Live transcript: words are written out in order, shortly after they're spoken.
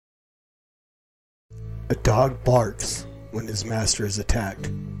A dog barks when his master is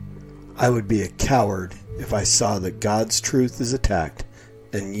attacked. I would be a coward if I saw that God's truth is attacked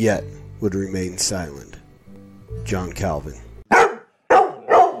and yet would remain silent. John Calvin. Get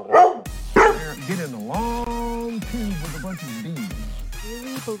in a long tube with a bunch of bees.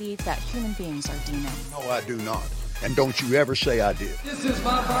 Really believe that human beings are demons. No, I do not. And don't you ever say I did. This is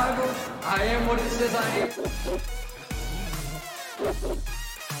my Bible. I am what it says I am.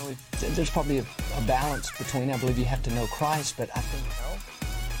 There's probably a balance between, I believe you have to know Christ, but I think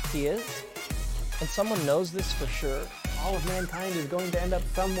He is. And someone knows this for sure. all of mankind is going to end up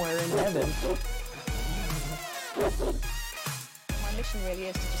somewhere in heaven. My mission really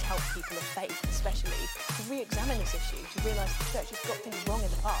is to just help people of faith, especially, to re-examine this issue, to realise the church has got things wrong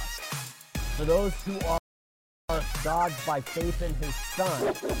in the past. For those who are God's by faith in His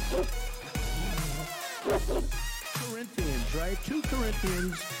Son. Corinthians, right? 2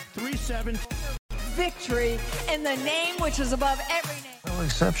 Corinthians 3:7. Victory in the name which is above every name. No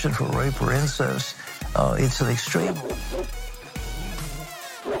exception for rape or incest. It's an extreme.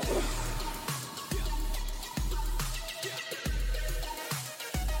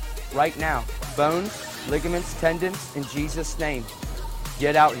 Right now, bones, ligaments, tendons, in Jesus' name.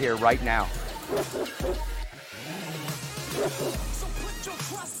 Get out here right now.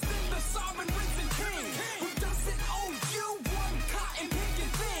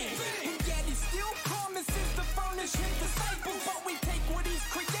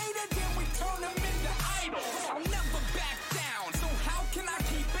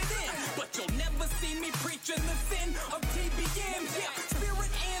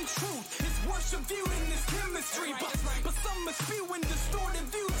 But some are spewing distorted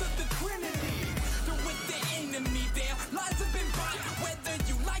views of the Trinity. They're with the enemy there. Lies have been bought. Whether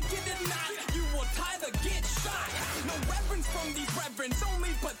you like it or not, you will either get shot. No reverence from these reverends, only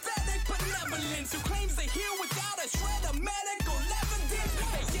pathetic benevolence who claims to heal without a shred of medical evidence.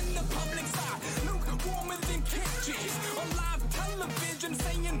 They in the public side, lukewarmer than kitchens. On live television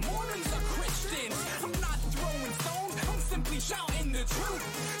saying Mormons are Christians. I'm not throwing stones, I'm simply shouting the truth.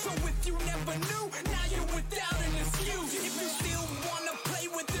 So if you never knew, now you're without an excuse. If you still wanna play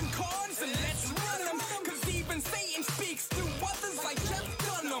with them cards, then let's run them. Cause even Satan speaks to others like Jeff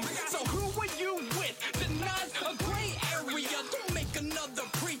Dunham. So who are you with? Denies a gray area. Don't make another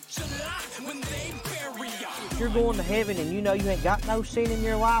preacher lie when they bury ya. If you're going to heaven and you know you ain't got no sin in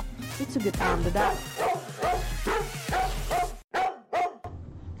your life, it's a good time to die.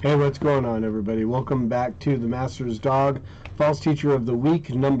 Hey, what's going on, everybody? Welcome back to The Master's Dog, False Teacher of the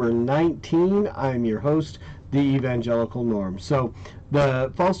Week, number 19. I'm your host, the Evangelical Norm. So,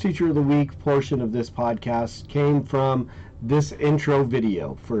 the False Teacher of the Week portion of this podcast came from this intro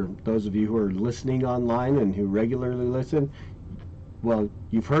video. For those of you who are listening online and who regularly listen, well,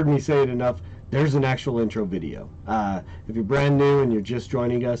 you've heard me say it enough. There's an actual intro video. If you're brand new and you're just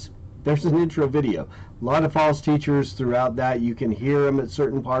joining us, there's an intro video. A lot of false teachers throughout that. You can hear them at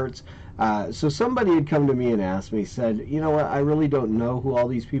certain parts. So somebody had come to me and asked me, said, you know what, I really don't know who all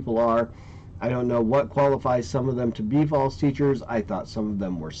these people are. I don't know what qualifies some of them to be false teachers. I thought some of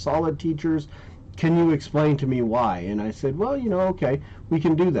them were solid teachers. Can you explain to me why? And I said, well, you know, okay, we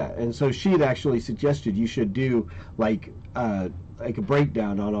can do that. And so she had actually suggested you should do like a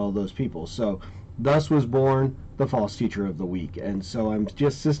breakdown on all those people. So thus was born the False Teacher of the Week. And so I'm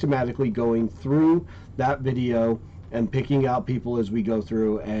just systematically going through that video and picking out people as we go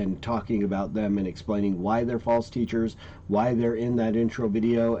through and talking about them and explaining why they're false teachers, why they're in that intro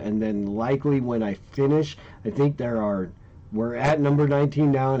video. And then likely when I finish, I think we're at number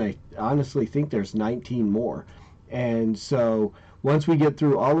 19 now, and I honestly think there's 19 more. And so once we get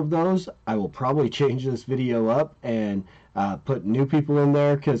through all of those, I will probably change this video up and put new people in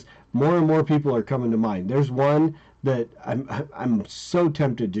there, because more and more people are coming to mind. There's one that I'm so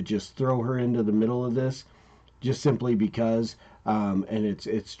tempted to just throw her into the middle of this, just simply because, and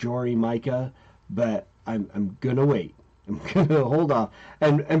it's Jory Micah, but I'm gonna wait. I'm gonna hold off,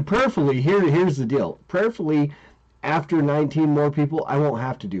 and prayerfully, here's the deal. Prayerfully, after 19 more people, I won't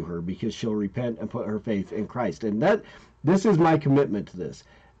have to do her, because she'll repent and put her faith in Christ. And this is my commitment to this,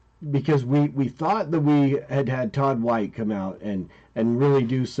 because we thought that we had Todd White come out and really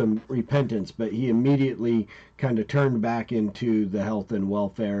do some repentance, but he immediately kind of turned back into the health and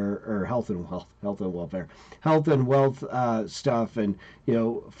wealth stuff, and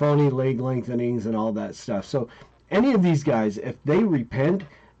phony leg lengthenings and all that stuff. So any of these guys, if they repent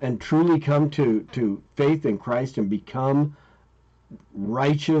and truly come to faith in Christ and become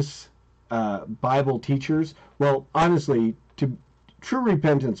righteous Bible teachers, well, honestly, to true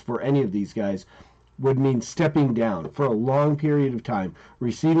repentance for any of these guys would mean stepping down for a long period of time,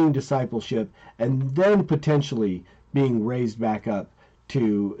 receiving discipleship, and then potentially being raised back up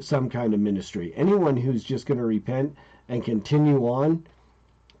to some kind of ministry. Anyone who's just going to repent and continue on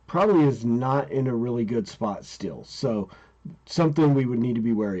probably is not in a really good spot still. So something we would need to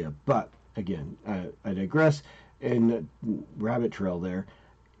be wary of. But again, I digress in rabbit trail there.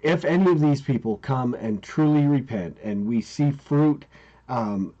 If any of these people come and truly repent, and we see fruit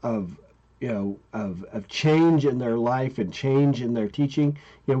of change in their life and change in their teaching,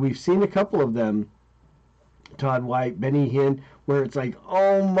 we've seen a couple of them, Todd White, Benny Hinn, where it's like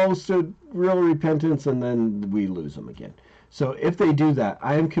almost a real repentance, and then we lose them again. So if they do that,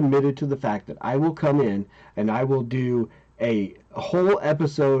 I am committed to the fact that I will come in and I will do a whole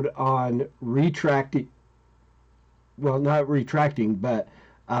episode on retracting, well, not retracting, but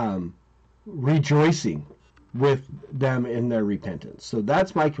rejoicing with them in their repentance. So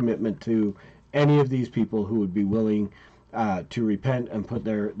that's my commitment to any of these people who would be willing to repent and put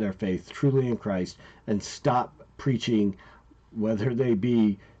their faith truly in Christ and stop preaching, whether they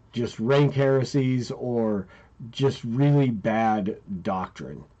be just rank heresies or just really bad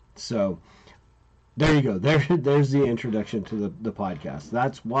doctrine. So there you go. There's the introduction to the podcast.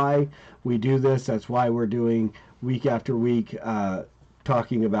 That's why we do this. That's why we're doing week after week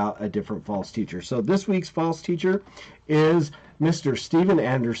talking about a different false teacher. So this week's false teacher is Mr. Steven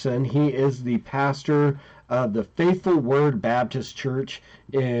Anderson. He is the pastor of the Faithful Word Baptist Church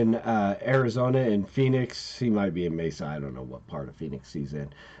in Arizona, in Phoenix. He might be in Mesa. I don't know what part of Phoenix he's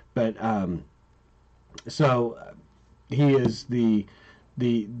in. But so he is the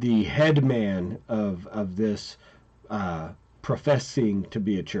head man of this professing to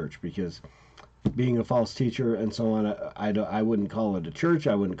be a church, because being a false teacher and so on, I wouldn't call it a church.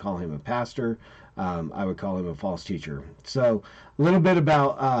 I wouldn't call him a pastor. I would call him a false teacher. So a little bit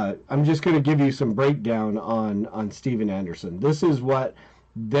about, I'm just going to give you some breakdown on Steven Anderson. This is what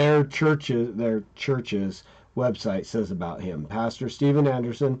their church's website says about him. Pastor Steven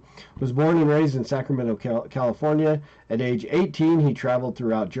Anderson was born and raised in Sacramento, California. At age 18, he traveled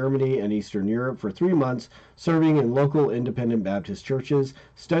throughout Germany and Eastern Europe for 3 months, serving in local independent Baptist churches,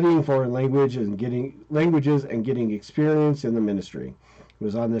 studying foreign languages and getting experience in the ministry. It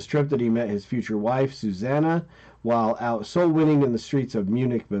was on this trip that he met his future wife, Susanna, while out soul winning in the streets of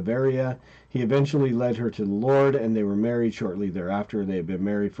Munich, Bavaria. He eventually led her to the Lord, and they were married shortly thereafter. They had been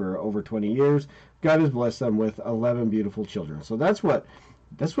married for over 20 years. God has blessed them with 11 beautiful children. So that's what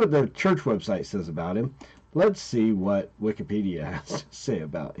the church website says about him. Let's see what Wikipedia has to say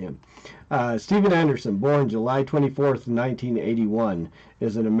about him. Steven Anderson, born July 24th, 1981,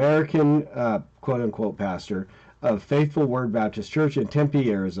 is an American quote-unquote pastor of Faithful Word Baptist Church in Tempe,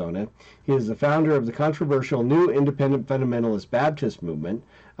 Arizona. He is the founder of the controversial New Independent Fundamentalist Baptist movement.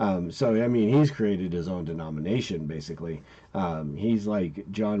 He's created his own denomination, basically. He's like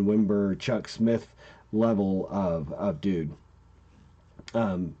John Wimber, Chuck Smith level of dude.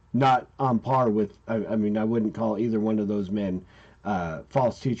 Not on par with, I wouldn't call either one of those men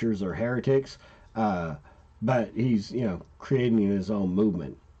false teachers or heretics, but he's, creating his own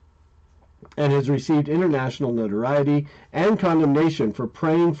movement, and has received international notoriety and condemnation for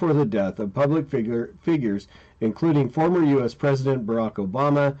praying for the death of public figures, including former U.S. President Barack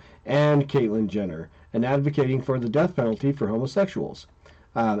Obama and Caitlyn Jenner, and advocating for the death penalty for homosexuals.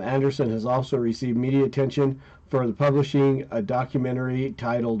 Anderson has also received media attention for the publishing a documentary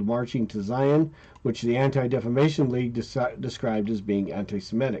titled Marching to Zion, which the Anti-Defamation League described as being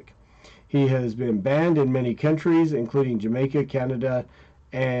anti-Semitic. He has been banned in many countries, including Jamaica, Canada,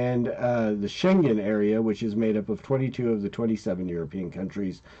 and the Schengen area, which is made up of 22 of the 27 European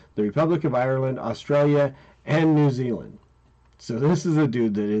countries, the Republic of Ireland, Australia, and New Zealand. So this is a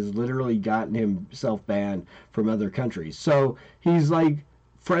dude that has literally gotten himself banned from other countries. So he's like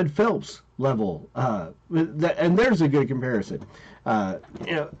Fred Phelps level, and there's a good comparison. I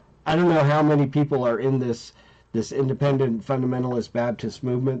don't know how many people are in this independent fundamentalist Baptist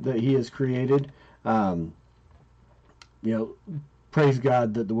movement that he has created. Praise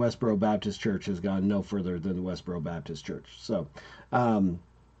God that the Westboro Baptist Church has gone no further than the Westboro Baptist Church. So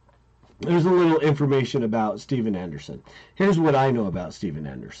there's a little information about Steven Anderson. Here's what I know about Steven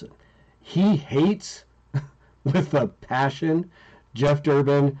Anderson. He hates with a passion Jeff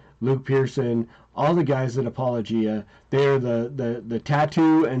Durbin, Luke Pearson, all the guys at Apologia. They're the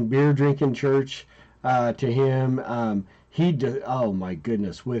tattoo and beer drinking church to him. Oh my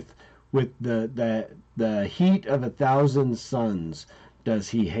goodness, with the heat of 1,000 suns does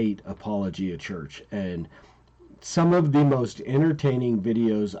he hate Apologia Church. And some of the most entertaining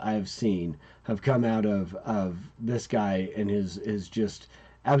videos I've seen have come out of this guy and his just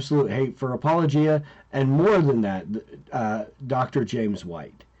absolute hate for Apologia, and more than that, Dr. James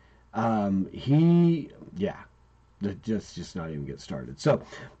White. Just not even get started. So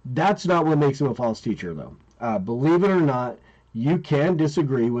that's not what makes him a false teacher, though. Believe it or not, you can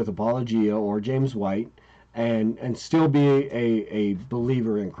disagree with Apologia or James White and still be a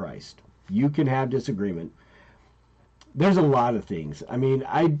believer in Christ. You can have disagreement. There's a lot of things. I mean,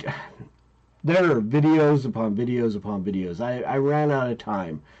 there are videos upon videos upon videos. I ran out of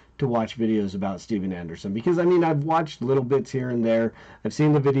time to watch videos about Steven Anderson because, I mean, I've watched little bits here and there. I've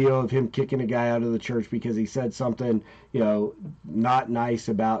seen the video of him kicking a guy out of the church because he said something, not nice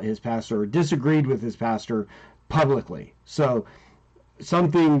about his pastor or disagreed with his pastor publicly. So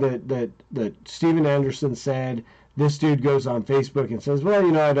something that Steven Anderson said, this dude goes on Facebook and says,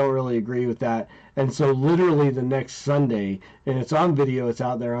 well, I don't really agree with that. And so literally the next Sunday, and it's on video, it's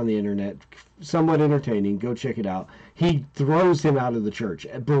out there on the internet, somewhat entertaining, go check it out. He throws him out of the church,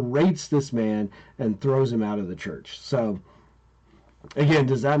 berates this man, and throws him out of the church. So, again,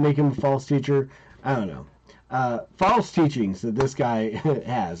 does that make him a false teacher? I don't know. False teachings that this guy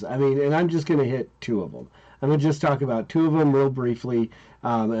has. I mean, and I'm just going to hit two of them. I'm going to just talk about two of them real briefly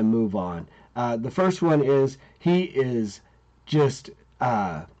and move on. The first one is he is just,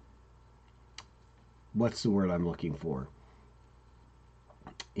 what's the word I'm looking for?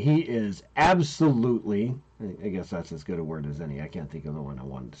 He is absolutely, I guess that's as good a word as any. I can't think of the one I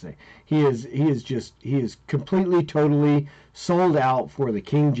wanted to say. He is completely, totally sold out for the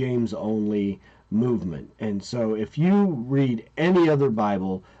King James only movement. And so if you read any other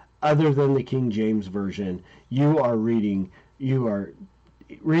Bible other than the King James Version, you are reading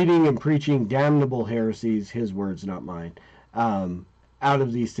and preaching damnable heresies, his words, not mine, out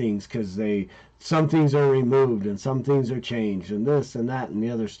of these things, because some things are removed and some things are changed and this and that and the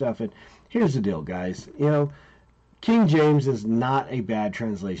other stuff. And here's the deal, guys. King James is not a bad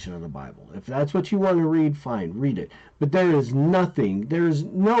translation of the Bible. If that's what you want to read, fine, read it. But there is no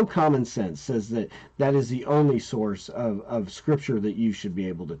common sense says that is the only source of scripture that you should be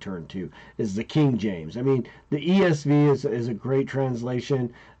able to turn to, is the King James. I mean, the ESV is a great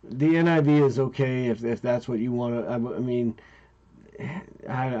translation. The NIV is okay if that's what you want to, I mean,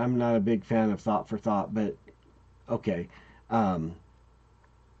 I'm not a big fan of thought for thought, but okay. But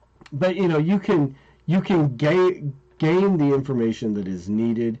you can gain the information that is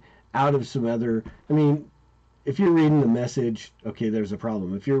needed out of some other. I mean, if you're reading the Message, okay, there's a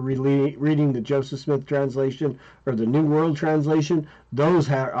problem. If you're reading the Joseph Smith translation or the New World Translation, those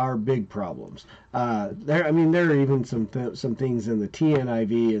are big problems. There are even some things in the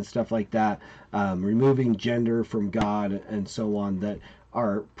TNIV and stuff like that, removing gender from God and so on, that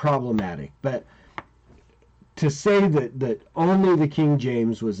are problematic. But to say that only the King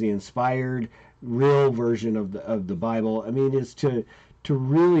James was the inspired, real version of the Bible, I mean, is to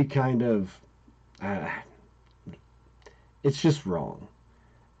really kind of, it's just wrong.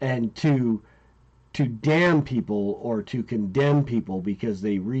 And to damn people or to condemn people because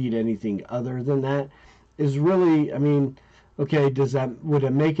they read anything other than that is really, I mean, okay, would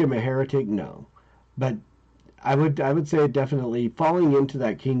it make him a heretic? No. But I would say definitely falling into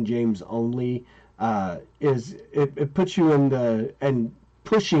that King James only it puts you in and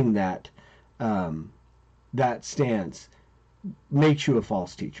pushing that stance makes you a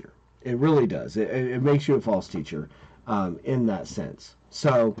false teacher. It really does. It makes you a false teacher in that sense.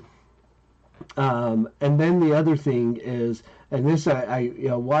 So, and then the other thing is, and this I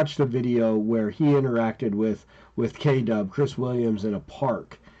watched a video where he interacted with K-Dub, Chris Williams, in a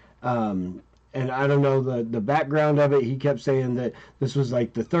park. And I don't know the background of it. He kept saying that this was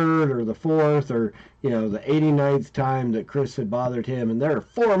like the third or the fourth or, the 89th time that Chris had bothered him. And there are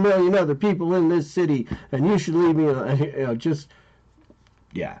 4 million other people in this city and you should leave me alone.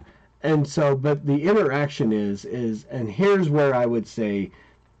 Yeah. And so, but the interaction is, and here's where I would say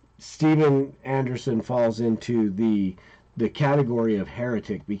Steven Anderson falls into the category of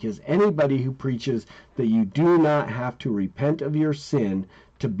heretic, because anybody who preaches that you do not have to repent of your sin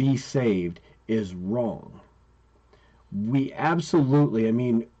to be saved is wrong. We absolutely, I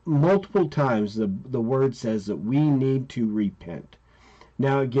mean, multiple times the word says that we need to repent.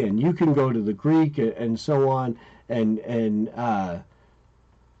 Now again, you can go to the Greek and so on, and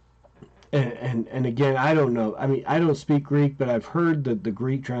again, I don't know. I mean, I don't speak Greek, but I've heard the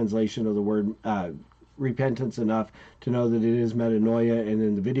Greek translation of the word repentance enough to know that it is metanoia. And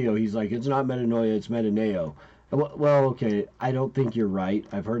in the video, he's like, it's not metanoia, it's metaneo. Well, okay, I don't think you're right.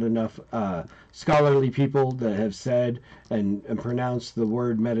 I've heard enough scholarly people that have said and pronounced the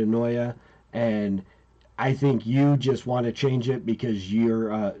word metanoia, and I think you just want to change it because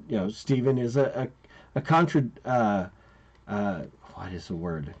you're, Stephen is a what is the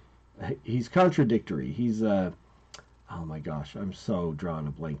word? He's contradictory. He's oh my gosh, I'm so drawing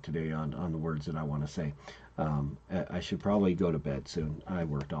a blank today on the words that I want to say. I should probably go to bed soon. I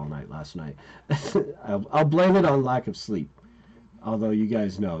worked all night last night. I'll blame it on lack of sleep. Although you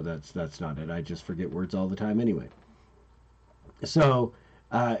guys know that's not it. I just forget words all the time anyway. So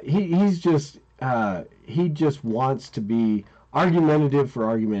he just wants to be argumentative for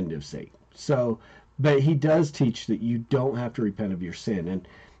argumentative's sake. So, but he does teach that you don't have to repent of your sin. And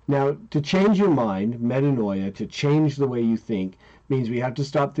now, to change your mind, metanoia, to change the way you think, means we have to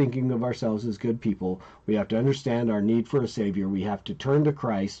stop thinking of ourselves as good people. We have to understand our need for a Savior. We have to turn to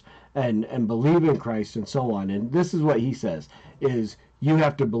Christ and believe in Christ and so on. And this is what he says, is you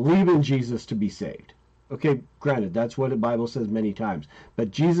have to believe in Jesus to be saved. Okay, granted, that's what the Bible says many times.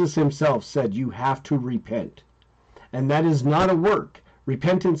 But Jesus himself said you have to repent. And that is not a work.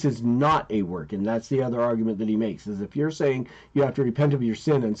 Repentance is not a work, and that's the other argument that he makes, is if you're saying you have to repent of your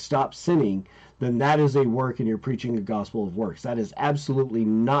sin and stop sinning, then that is a work and you're preaching a gospel of works. That is absolutely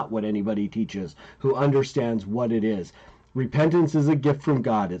not what anybody teaches who understands what it is. Repentance is a gift from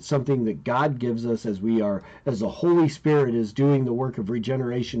God. It's something that God gives us as the Holy Spirit is doing the work of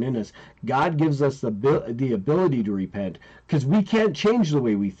regeneration in us. God gives us the ability to repent, because we can't change the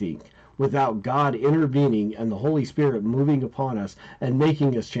way we think without God intervening and the Holy Spirit moving upon us and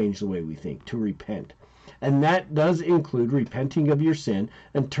making us change the way we think, to repent. And that does include repenting of your sin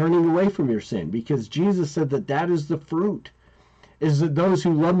and turning away from your sin, because Jesus said that is the fruit, is that those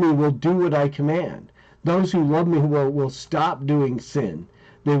who love me will do what I command. Those who love me will stop doing sin.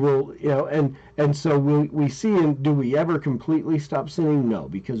 They will, and so we see, and do we ever completely stop sinning? No,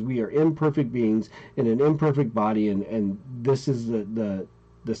 because we are imperfect beings in an imperfect body, and this is the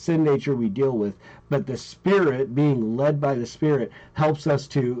sin nature we deal with. But the Spirit, being led by the Spirit, helps us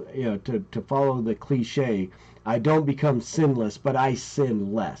to follow the cliche, I don't become sinless, but I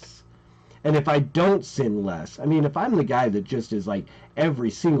sin less. And if I don't sin less, I mean, if I'm the guy that just is like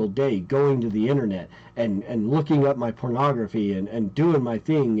every single day going to the internet and looking up my pornography and doing my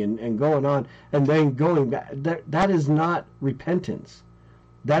thing and going on and then going back, that is not repentance.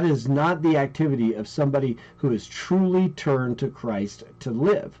 That is not the activity of somebody who is truly turned to Christ to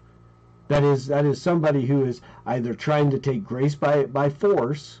live. That is somebody who is either trying to take grace by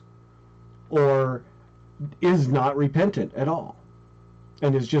force or is not repentant at all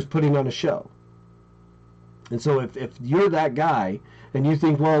and is just putting on a show. And so if you're that guy and you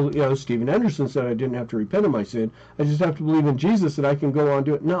think, well, Steven Anderson said I didn't have to repent of my sin, I just have to believe in Jesus and I can go on and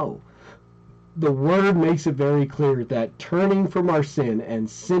do it. No. The Word makes it very clear that turning from our sin and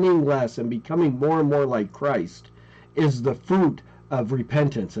sinning less and becoming more and more like Christ is the fruit of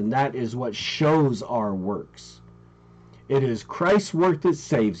repentance, and that is what shows our works. It is Christ's work that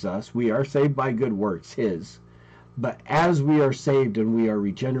saves us. We are saved by good works, His. But as we are saved and we are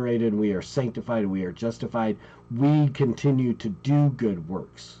regenerated, we are sanctified, and we are justified, we continue to do good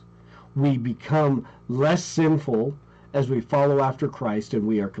works. We become less sinful as we follow after Christ and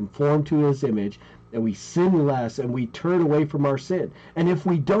we are conformed to His image, and we sin less and we turn away from our sin. And if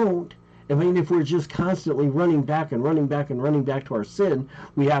we don't, if we're just constantly running back and running back and running back to our sin,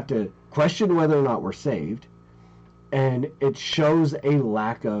 we have to question whether or not we're saved. And it shows a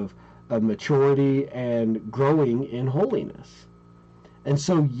lack of maturity and growing in holiness. And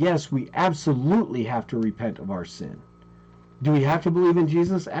so, yes, we absolutely have to repent of our sin. Do we have to believe in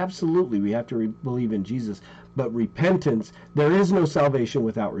Jesus? Absolutely, we have to believe in Jesus. But repentance, there is no salvation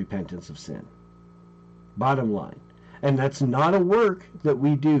without repentance of sin. Bottom line. And that's not a work that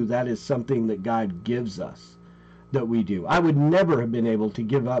we do. That is something that God gives us that we do. I would never have been able to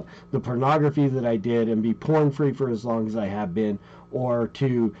give up the pornography that I did and be porn free for as long as I have been, or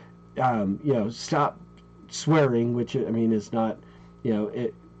to, stop swearing, which, is not,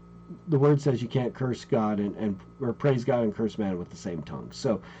 the Word says you can't curse God or praise God and curse man with the same tongue.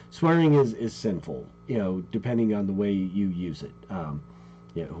 So swearing is sinful, depending on the way you use it.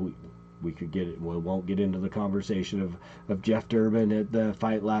 We could get it. We won't get into the conversation of Jeff Durbin at the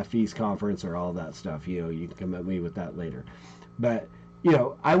Fight Laugh Feast conference or all that stuff. You can come at me with that later. But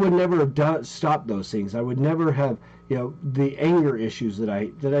I would never have stopped those things. I would never have the anger issues that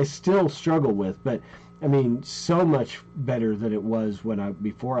I still struggle with. But so much better than it was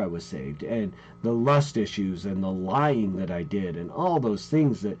before I was saved, and the lust issues and the lying that I did and all those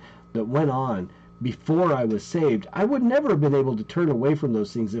things that went on before I was saved. I would never have been able to turn away from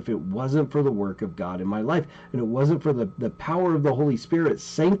those things if it wasn't for the work of God in my life, and it wasn't for the power of the Holy Spirit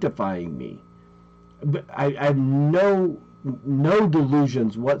sanctifying me. But I have no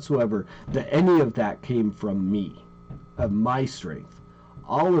delusions whatsoever that any of that came from me, of my strength.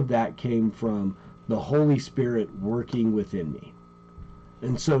 All of that came from the Holy Spirit working within me.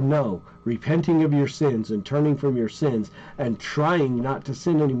 And so no, repenting of your sins and turning from your sins and trying not to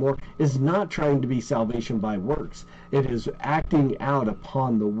sin anymore is not trying to be salvation by works. It is acting out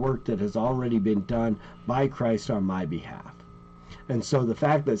upon the work that has already been done by Christ on my behalf. And so the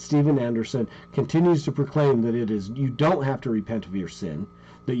fact that Steven Anderson continues to proclaim that it is, you don't have to repent of your sin,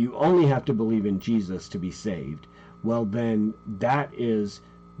 that you only have to believe in Jesus to be saved, well then that is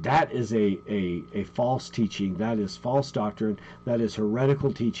a false teaching. That is false doctrine. That is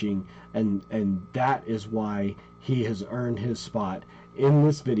heretical teaching, and that is why he has earned his spot in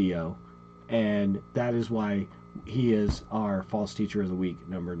this video, and that is why he is our false teacher of the week,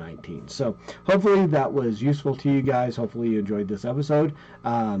 number 19. So hopefully that was useful to you guys. Hopefully you enjoyed this episode.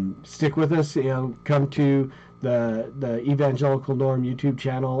 Stick with us. Come to the Evangelical Norm YouTube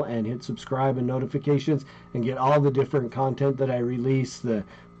channel and hit subscribe and notifications and get all the different content that I release, the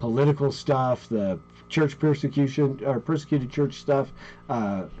political stuff, the church persecution or persecuted church stuff,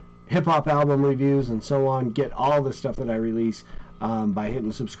 hip-hop album reviews, and so on. Get all the stuff that I release by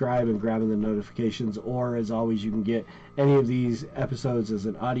hitting subscribe and grabbing the notifications. Or, as always, you can get any of these episodes as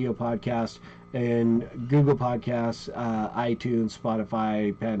an audio podcast in Google Podcasts, iTunes,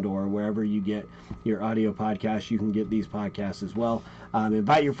 Spotify, Pandora, wherever you get your audio podcasts. You can get these podcasts as well.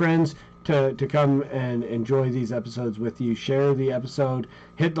 Invite your friends to come and enjoy these episodes with you. Share the episode,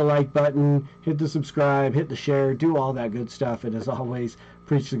 hit the like button, hit the subscribe, hit the share, do all that good stuff. And as always,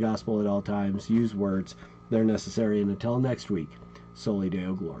 preach the gospel at all times. Use words. They're necessary. And until next week, Soli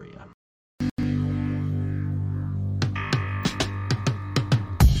Deo Gloria.